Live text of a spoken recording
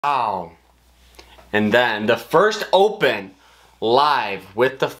Wow. And then the first open live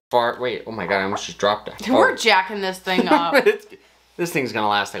with the Farr. Wait, oh my god, I almost just dropped it. We're jacking this thing up. This thing's gonna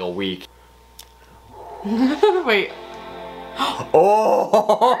last like a week. Wait.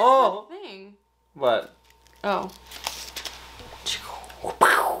 Oh! Thing. What? Oh.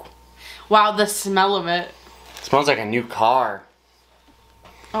 Wow, the smell of it. Smells like a new car.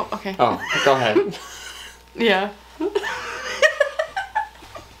 Oh, okay. Oh, go ahead. Yeah.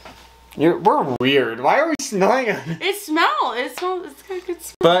 We're weird. Why are we smelling it? It smells. It's got a good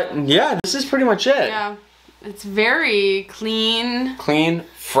smell. But yeah, this is pretty much it. Yeah. It's very clean. Clean,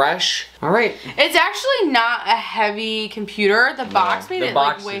 fresh. All right. It's actually not a heavy computer. The box made it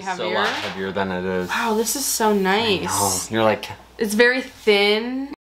like way heavier. The box is a lot heavier than it is. Wow, this is so nice. You're like... It's very thin.